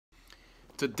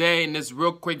Today in this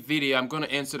real quick video, I'm going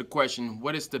to answer the question,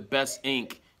 what is the best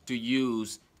ink to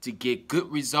use to get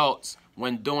good results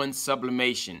when doing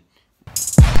sublimation?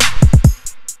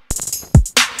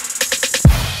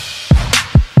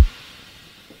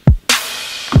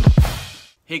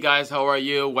 Hey guys, how are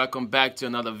you? Welcome back to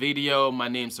another video. My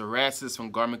name is Erastus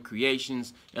from Garment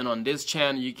Creations, and on this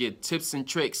channel you get tips and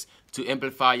tricks to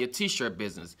amplify your t-shirt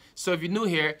business. So if you're new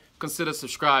here, consider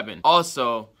subscribing.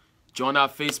 Also, join our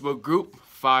Facebook group,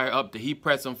 Fire Up the Heat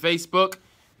Press on Facebook.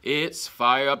 It's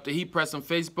Fire Up the Heat Press on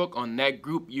Facebook. On that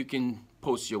group, you can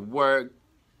post your work,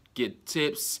 get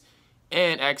tips,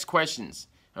 and ask questions.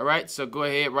 All right, so go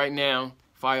ahead right now,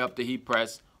 Fire Up the Heat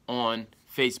Press on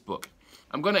Facebook.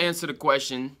 I'm going to answer the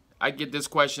question. I get this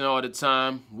question all the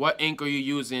time. What ink are you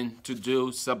using to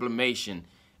do sublimation?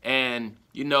 And,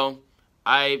 you know,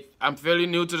 I'm fairly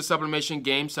new to the sublimation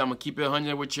game, so I'm going to keep it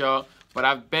 100 with y'all. But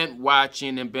I've been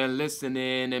watching and been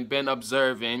listening and been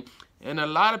observing. And a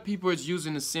lot of people is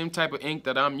using the same type of ink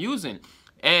that I'm using.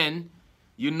 And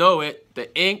you know it,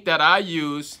 the ink that I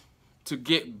use to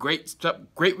get great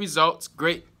results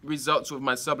with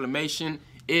my sublimation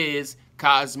is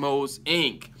Cosmos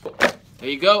ink. There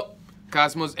you go.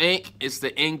 Cosmos ink is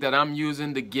the ink that I'm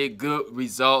using to get good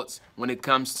results when it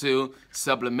comes to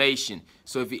sublimation.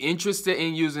 So if you're interested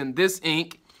in using this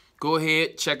ink, go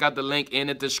ahead, check out the link in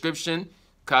the description.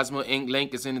 Cosmo ink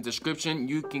link is in the description.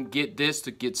 You can get this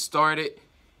to get started.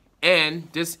 And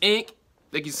this ink,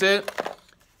 like you said,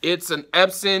 it's an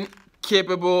Epson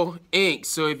capable ink.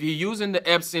 So if you're using the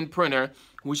Epson printer,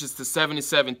 which is the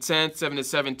 7710,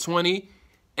 7720,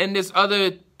 and there's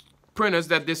other printers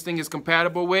that this thing is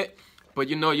compatible with, but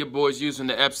you know your boy's using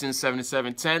the Epson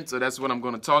 7710, so that's what I'm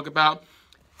going to talk about.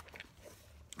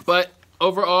 But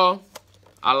overall,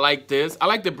 I like this. I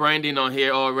like the branding on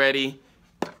here already.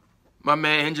 My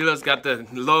man Angela's got the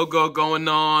logo going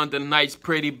on, the nice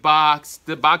pretty box.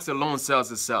 The box alone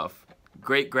sells itself.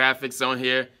 Great graphics on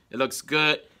here. It looks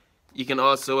good. You can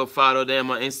also follow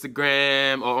them on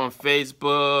Instagram or on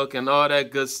Facebook and all that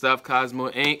good stuff,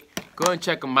 Cosmo Ink. Go and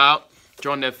check them out.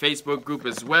 Join their Facebook group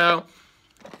as well.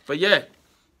 But yeah,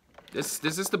 this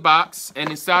is the box. And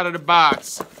inside of the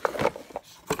box,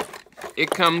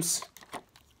 it comes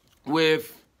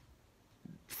with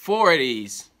 4 of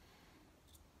these.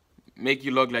 Make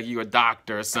you look like you're a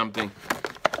doctor or something.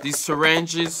 These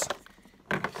syringes,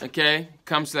 okay,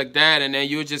 comes like that, and then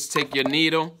you just take your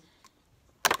needle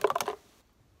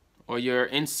or your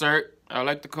insert. I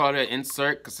like to call it an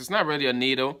insert because it's not really a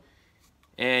needle,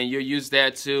 and you use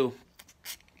that to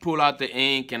pull out the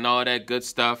ink and all that good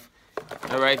stuff.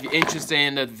 All right, if you're interested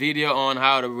in the video on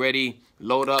how to really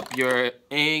load up your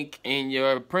ink in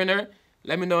your printer,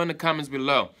 let me know in the comments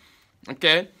below.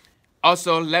 Okay.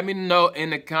 Also, let me know in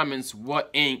the comments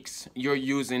what inks you're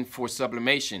using for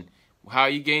sublimation. How are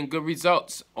you getting good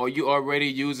results? Or you already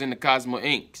using the Cosmo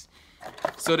inks?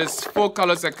 So there's 4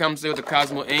 colors that comes with the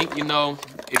Cosmo ink. You know,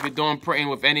 if you're doing printing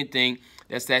with anything,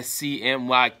 that's that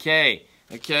CMYK.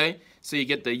 Okay? So you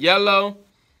get the yellow.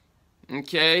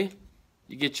 Okay?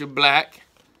 You get your black.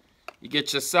 You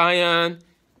get your cyan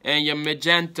and your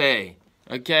magenta.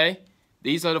 Okay?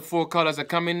 These are the 4 colors that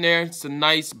come in there. It's a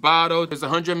nice bottle. There's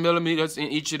 100 millimeters in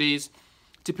each of these.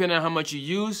 Depending on how much you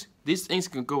use, these inks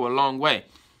can go a long way.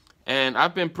 And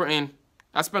I've been printing.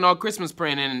 I spent all Christmas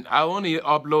printing, and I only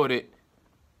uploaded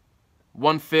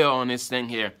 1 fill on this thing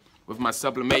here with my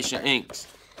sublimation inks.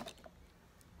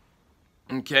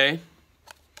 Okay.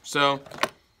 So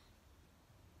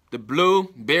the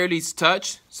blue barely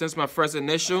touched since my first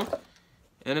initial.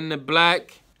 And then the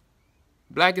black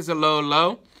is a little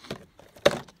low.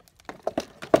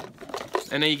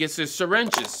 And then you get your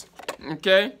syringes,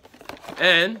 okay?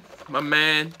 And my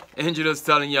man Angela's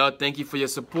telling y'all thank you for your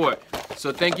support.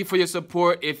 So thank you for your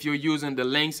support if you're using the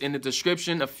links in the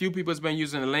description. A few people has been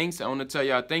using the links. I want to tell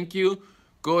y'all thank you.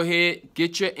 Go ahead,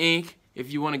 get your ink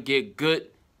if you want to get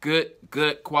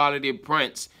good quality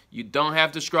prints. You don't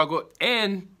have to struggle.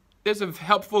 And there's a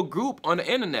helpful group on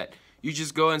the internet. You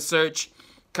just go and search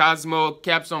Cosmo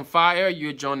Caps on Fire.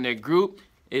 You join their group.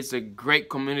 It's a great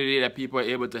community that people are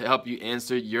able to help you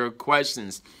answer your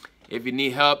questions. If you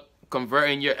need help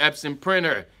converting your Epson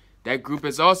printer, that group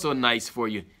is also nice for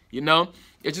you. You know,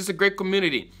 it's just a great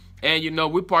community. And, you know,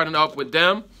 we partnered up with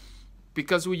them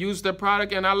because we use their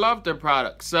product and I love their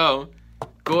product. So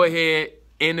go ahead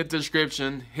in the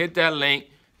description, hit that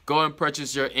link, go and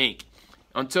purchase your ink.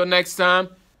 Until next time,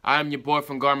 I'm your boy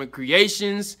from Garment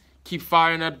Creations. Keep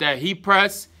firing up that heat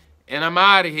press, and I'm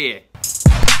out of here.